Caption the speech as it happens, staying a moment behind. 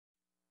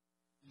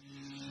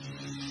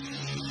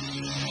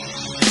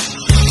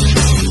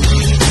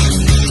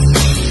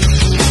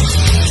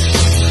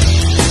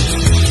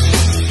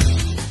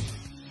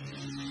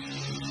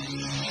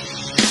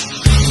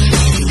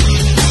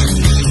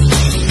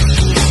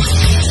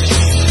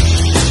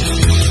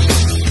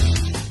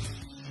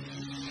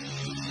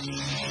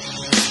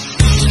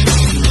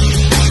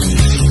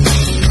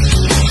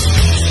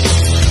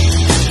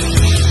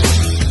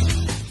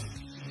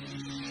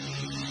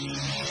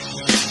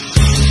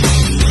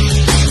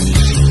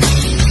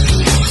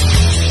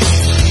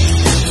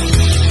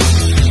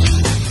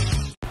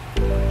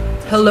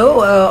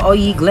Hello, all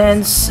ye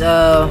Glens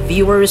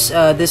viewers.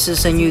 This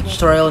is a new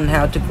tutorial on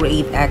how to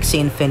create Axie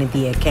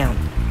Infinity account.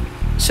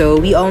 So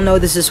we all know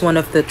this is one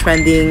of the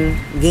trending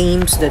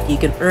games that you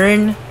can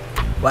earn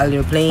while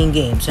you're playing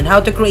games. And how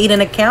to create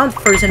an account?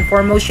 First and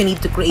foremost, you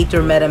need to create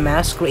your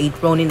Metamask, create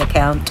Ronin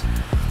account,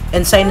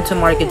 and sign into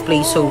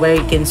Marketplace so where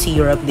you can see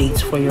your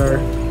updates for your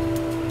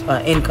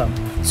income.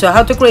 So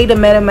how to create a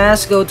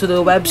Metamask? Go to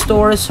the web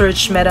store,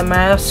 search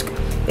Metamask,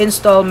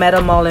 install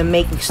Metamask, and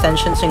make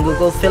extensions in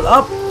Google. Fill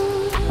up.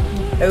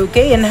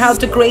 Okay, and how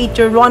to create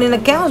your Ronin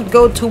account?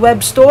 Go to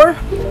web store.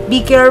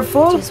 Be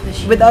careful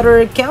with other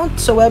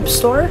accounts. So web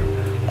store.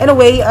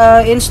 Anyway,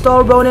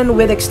 install Ronin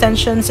with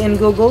extensions in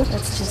Google.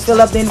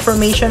 Fill up the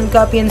information,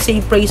 copy and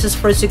save phrases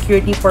for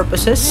security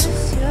purposes.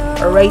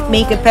 Alright,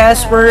 make a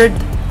password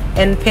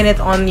and pin it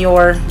on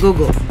your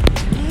Google.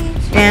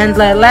 And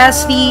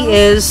lastly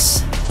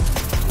is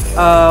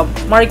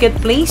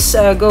Marketplace.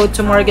 Go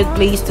to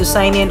Marketplace to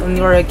sign in on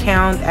your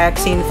account,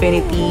 Axie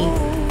Infinity.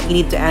 You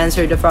need to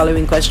answer the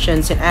following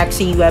questions in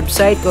Axie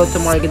website. Go to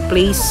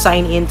Marketplace,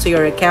 sign into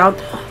your account.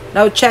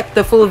 Now check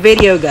the full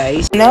video,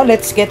 guys. Now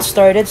let's get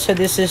started. So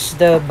this is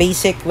the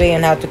basic way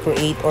on how to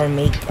create or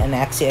make an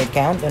Axie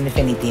account, an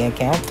Infinity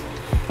account.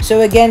 So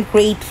again,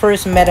 create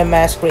first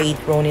Metamask, create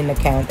Ronin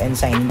account, and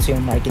sign into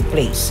your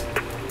Marketplace.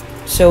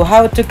 So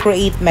how to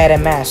create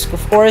Metamask?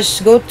 Of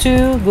course, go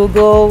to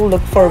Google,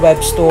 look for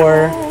web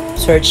store,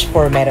 search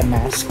for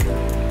Metamask.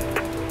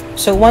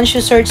 So once you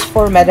search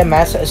for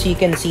Metamask, as you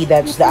can see,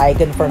 that's the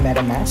icon for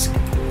Metamask.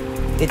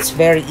 It's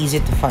very easy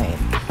to find.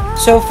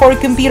 So for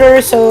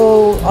computer,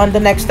 so on the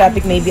next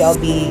topic, maybe I'll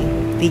be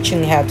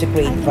teaching how to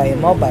create via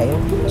mobile.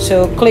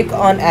 So click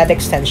on add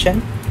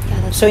extension.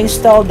 So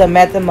install the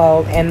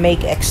Metamask and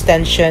make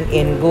extension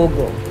in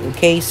Google.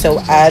 Okay,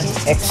 so add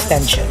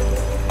extension.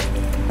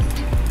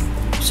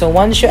 So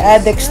once you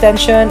add the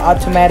extension,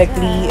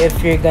 automatically,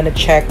 if you're gonna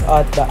check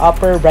at the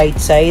upper right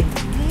side,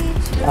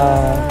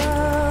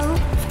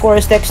 of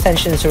course, the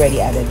extension is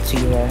already added to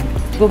your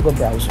Google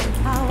browser.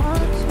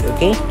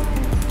 Okay,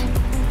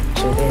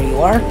 so there you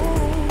are.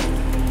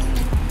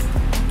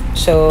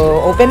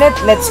 So open it.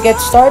 Let's get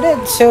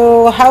started.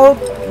 So how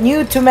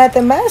new to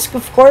Metamask?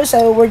 Of course,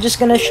 we're just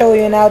gonna show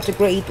you now to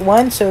create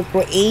one. So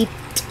create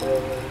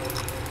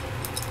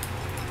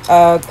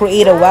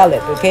a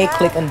wallet. Okay,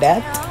 click on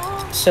that.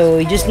 So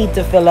you just need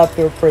to fill up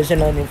your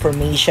personal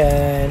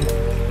information.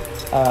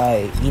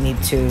 You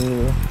need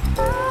to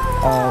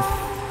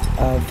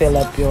fill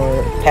up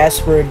your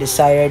password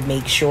desired.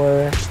 Make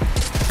sure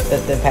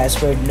that the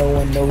password, no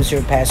one knows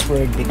your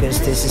password because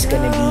this is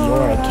gonna be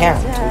your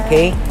account.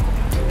 Okay,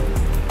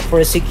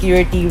 for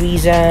security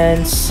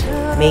reasons,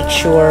 make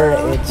sure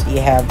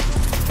you have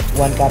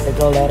one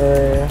capital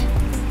letter.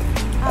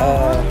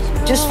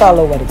 Just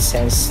follow what it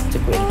says to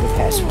create the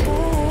password.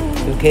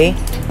 Okay,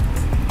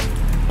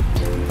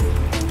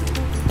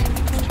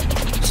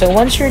 so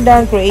once you're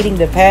done creating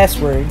the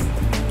password,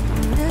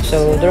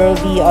 so there will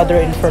be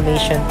other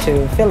information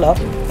to fill up.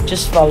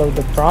 Just follow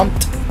the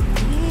prompt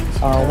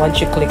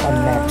once you click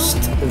on next.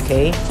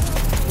 Okay,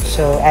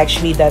 so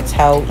actually that's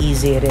how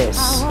easy it is.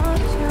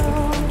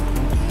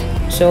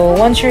 So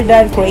once you're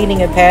done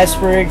creating a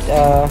password,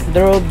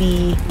 there will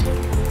be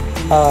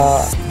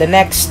the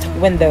next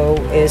window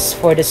is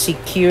for the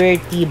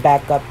security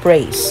backup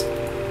phrase.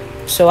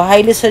 So I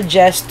highly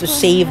suggest to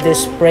save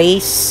this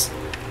phrase.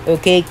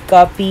 Okay,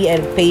 copy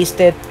and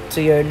paste it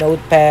to your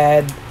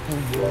notepad,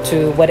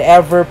 to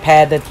whatever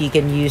pad that you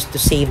can use to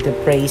save the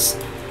phrase,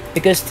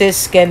 because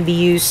this can be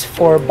used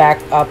for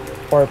backup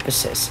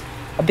purposes.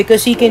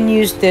 Because you can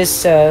use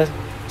this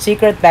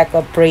secret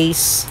backup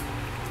phrase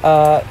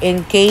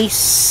in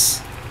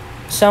case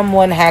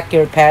someone hack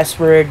your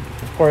password.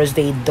 Of course,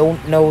 they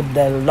don't know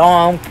the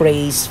long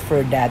phrase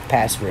for that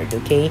password.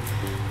 Okay,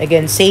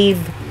 again,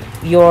 save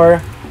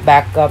your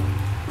backup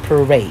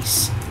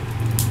phrase.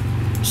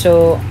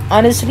 So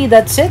honestly,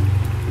 that's it.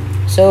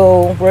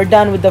 So we're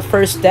done with the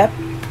first step.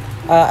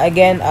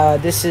 Again,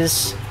 this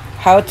is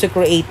how to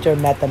create your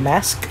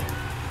Metamask.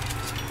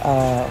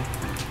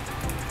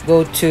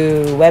 Go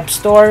to web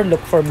store,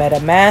 look for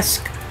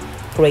Metamask,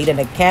 create an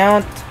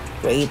account,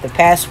 create the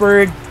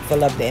password,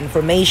 fill up the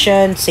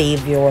information,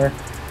 save your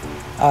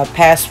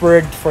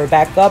password for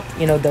backup,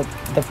 you know,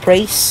 the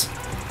phrase,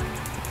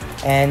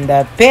 and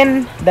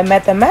pin the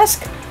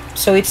Metamask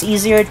so it's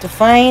easier to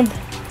find.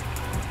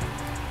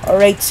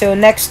 Alright, so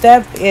next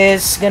step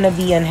is gonna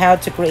be on how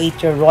to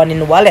create your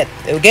Ronin wallet.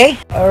 Okay,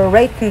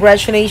 alright,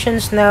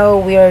 congratulations. Now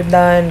we are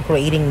done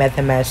creating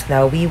Metamask.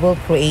 Now we will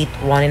create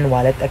Ronin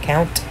wallet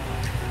account.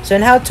 So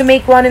on how to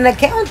make Ronin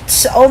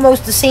account,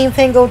 almost the same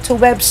thing. Go to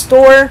web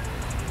store,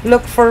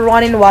 look for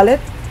Ronin wallet.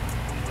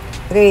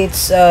 Okay,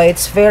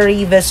 it's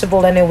very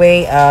visible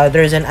anyway.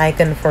 There's an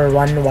icon for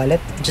Ronin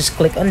wallet. Just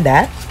click on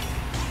that.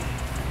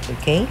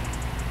 Okay,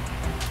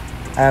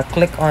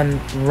 click on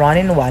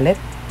Ronin wallet.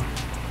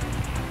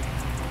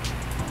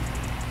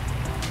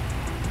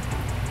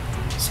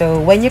 So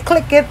when you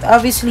click it,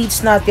 obviously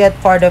it's not yet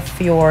part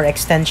of your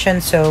extension,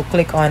 so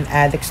click on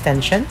add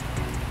extension.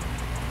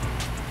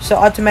 So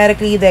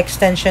automatically the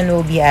extension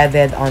will be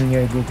added on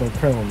your Google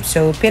Chrome.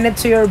 So pin it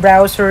to your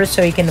browser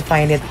so you can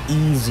find it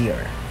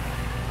easier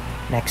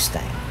next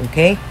time,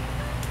 okay?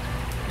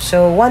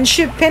 So once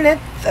you pin it,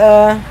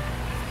 of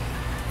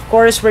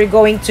course we're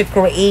going to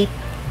create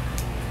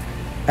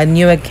a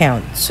new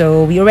account.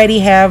 So we already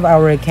have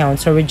our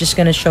account, so we're just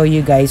gonna show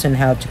you guys on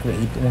how to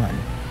create one.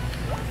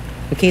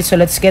 Okay, so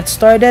let's get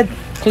started.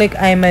 Click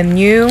I'm a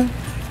new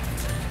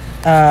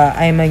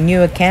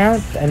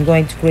account. I'm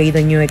going to create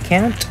a new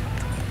account.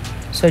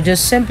 So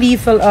just simply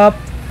fill up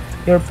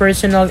your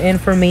personal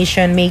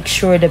information. Make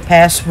sure the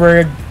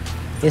password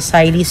is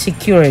highly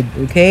secured,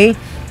 okay?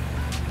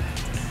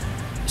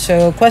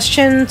 So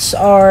questions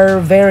are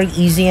very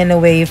easy in a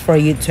way for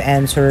you to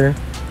answer.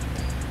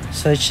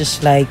 So it's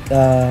just like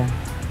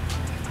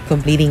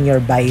completing your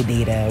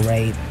biodata,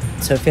 right?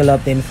 So fill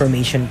up the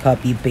information,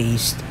 copy,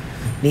 paste.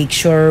 Make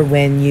sure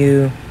when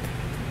you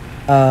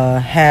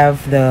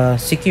have the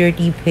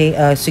security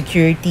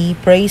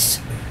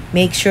praise,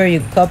 make sure you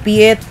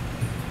copy it.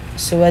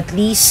 So at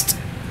least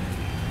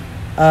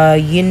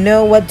you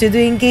know what to do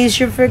in case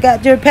you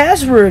forgot your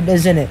password,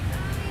 isn't it?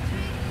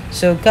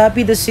 So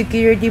copy the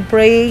security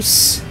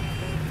praise,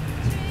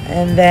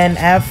 and then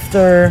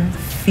after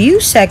few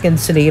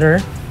seconds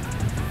later,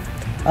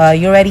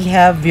 you already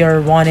have your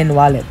Ronin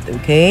wallet,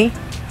 okay?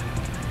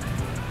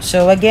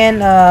 So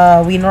again,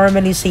 we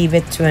normally save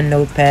it to a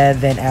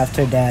notepad. Then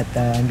after that,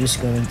 I'm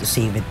just going to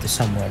save it to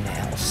someone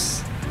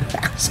else.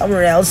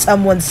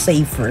 Someone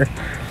safer.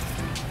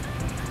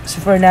 So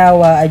for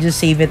now, I just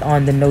save it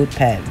on the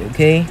notepad,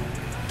 okay?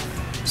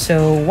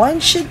 So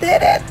once you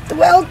did it,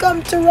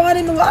 welcome to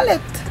Ronin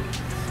Wallet.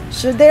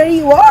 So there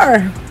you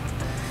are.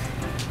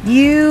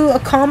 You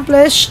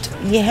accomplished.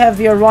 You have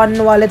your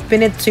Ronin Wallet.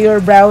 Pin it to your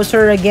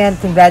browser. Again,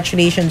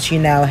 congratulations, you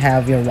now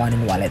have your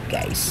Ronin Wallet,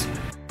 guys.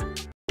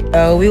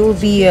 We will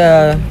be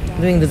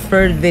doing the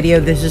third video.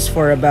 This is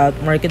for about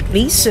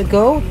Marketplace. So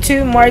go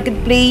to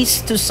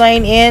Marketplace to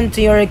sign in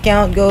to your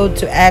account. Go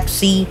to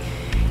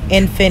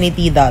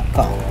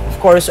AxieInfinity.com. Of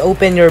course,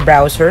 open your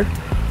browser.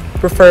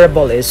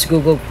 Preferable is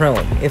Google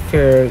Chrome if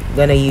you're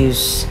gonna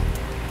use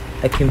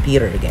a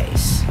computer,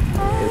 guys.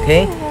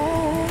 Okay?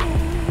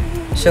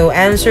 So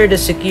answer the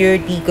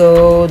security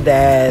code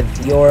that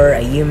you're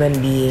a human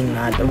being,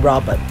 not a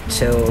robot.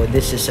 So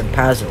this is a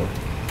puzzle.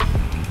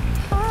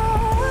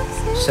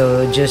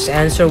 So just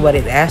answer what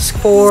it asks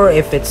for.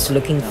 If it's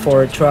looking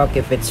for a truck,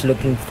 if it's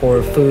looking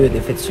for food,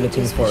 if it's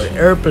looking for an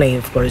airplane,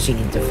 of course you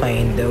need to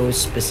find those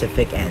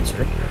specific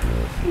answers.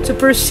 To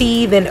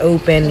proceed and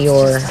open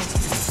your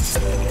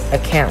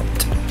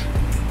account.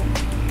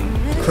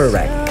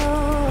 Correct.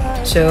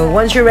 So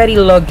once you're ready,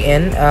 log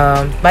in.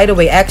 By the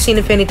way, Axie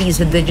Infinity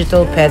is a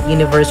digital pet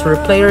universe where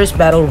players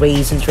battle,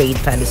 raise, and trade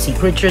fantasy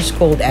creatures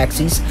called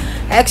Axies.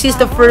 Axie is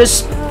the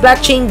first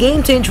blockchain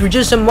game to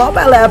introduce a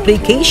mobile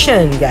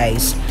application,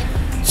 guys.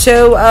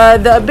 So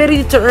the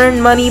ability to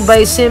earn money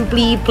by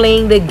simply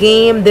playing the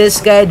game,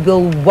 this guide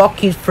will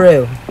walk you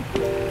through.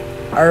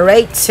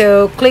 Alright,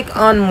 so click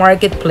on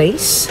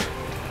Marketplace.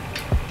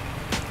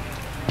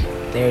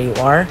 There you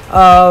are.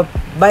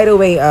 By the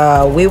way,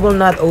 we will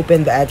not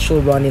open the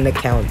actual Ronin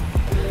account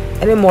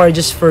anymore,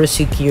 just for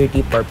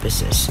security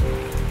purposes.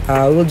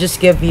 We'll just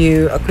give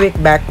you a quick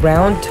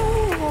background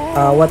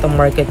what a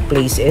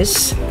marketplace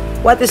is.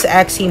 What is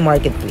Axie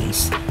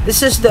Marketplace?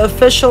 This is the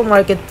official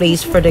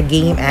marketplace for the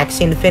game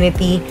Axie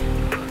Infinity.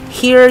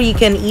 Here you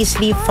can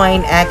easily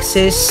find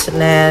access,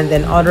 land,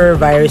 and other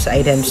various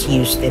items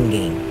used in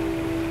game.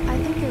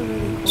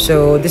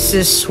 So this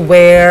is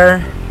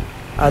where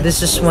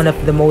this is one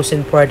of the most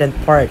important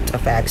part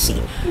of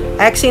Axie.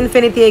 Axie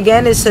Infinity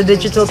again is a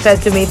digital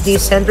pet community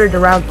centered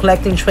around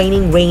collecting,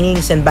 training,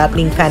 rainings, and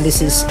battling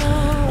fantasies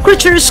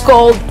creatures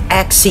called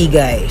Axie,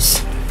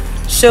 guys.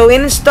 So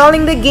in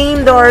installing the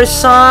game, there are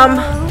some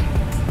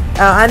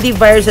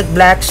antivirus that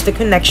blocks the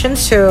connection.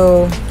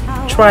 So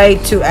try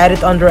to add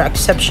it under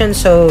exception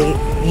so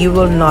you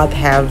will not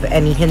have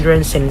any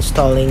hindrance in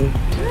installing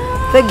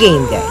the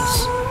game,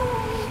 guys.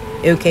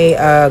 Okay,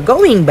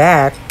 going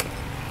back.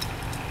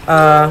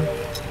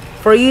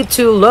 For you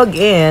to log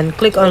in,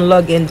 click on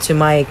log in to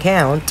my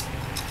account.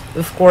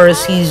 Of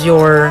course, here's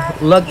your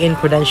login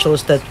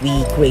credentials that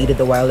we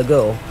created a while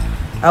ago.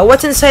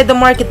 What's inside the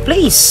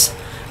marketplace?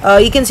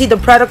 You can see the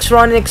products: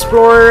 Ronin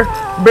Explorer,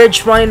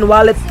 Bridge, Ronin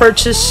Wallet,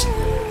 Purchase,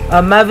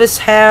 Mavis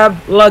Hub,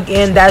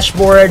 login,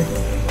 dashboard,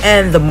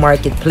 and the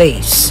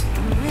marketplace.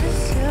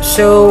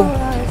 So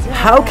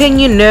how can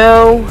you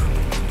know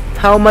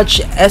how much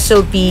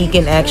SLP you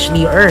can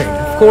actually earn?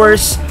 Of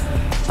course,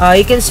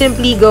 you can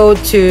simply go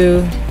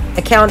to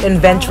account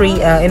inventory,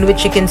 in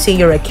which you can see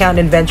your account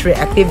inventory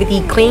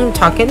activity, claim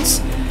tokens,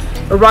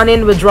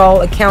 Ronin withdrawal,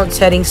 account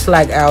settings,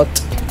 flag out,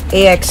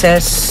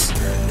 AXS,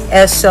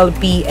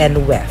 SLP,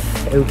 and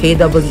WETH. Okay,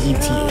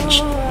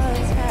 WETH.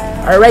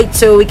 Alright,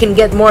 so we can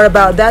get more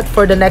about that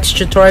for the next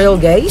tutorial,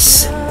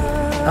 guys.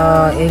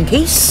 In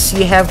case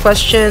you have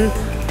question,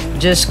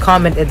 just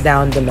comment it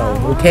down below,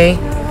 okay?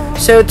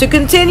 So to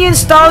continue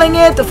installing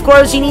it, of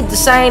course, you need to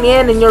sign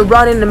in and you're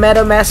running the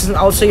Metamask and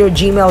also your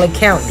Gmail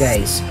account,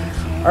 guys.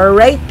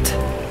 Alright?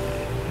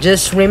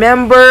 Just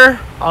remember,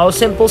 all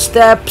simple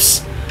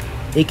steps.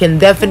 You can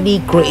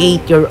definitely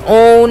create your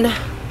own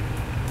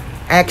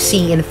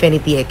Axie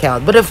Infinity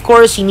account. But of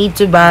course, you need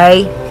to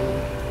buy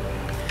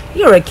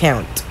your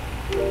account.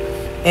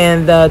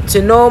 And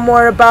to know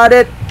more about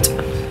it,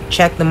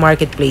 check the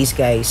marketplace,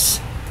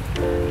 guys.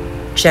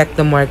 Check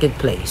the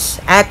marketplace.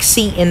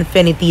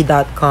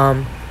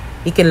 AxieInfinity.com.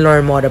 You can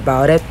learn more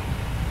about it.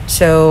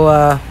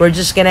 So we're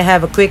just gonna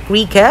have a quick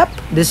recap.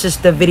 This is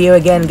the video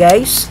again,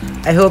 guys.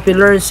 I hope you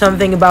learned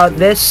something about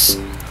this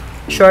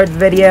short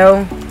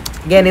video.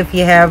 Again, if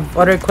you have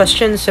other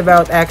questions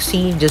about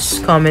Axie,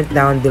 just comment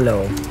down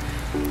below.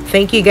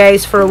 Thank you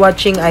guys for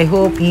watching. I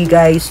hope you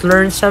guys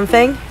learned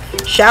something.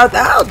 Shout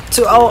out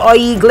to all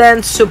IE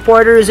Glance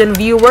supporters and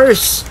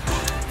viewers.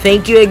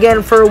 Thank you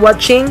again for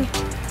watching.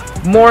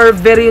 More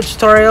video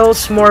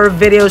tutorials, more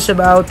videos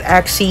about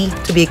Axie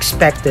to be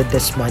expected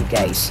this month,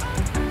 guys.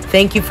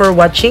 Thank you for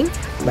watching.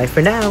 Bye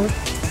for now.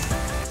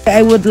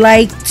 I would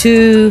like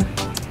to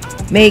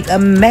make a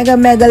mega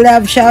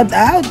love shout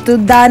out to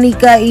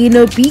Danica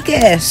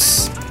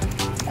Inopiques.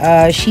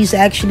 She's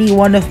actually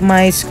one of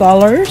my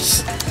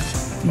scholars.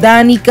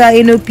 Danica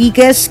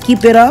Inopiques,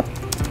 keep it up.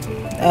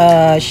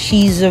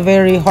 She's a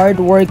very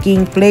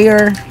hardworking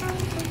player.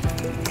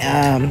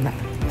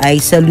 I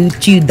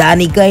salute you,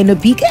 Danica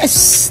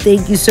Inopiques.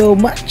 Thank you so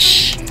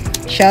much.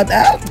 Shout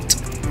out.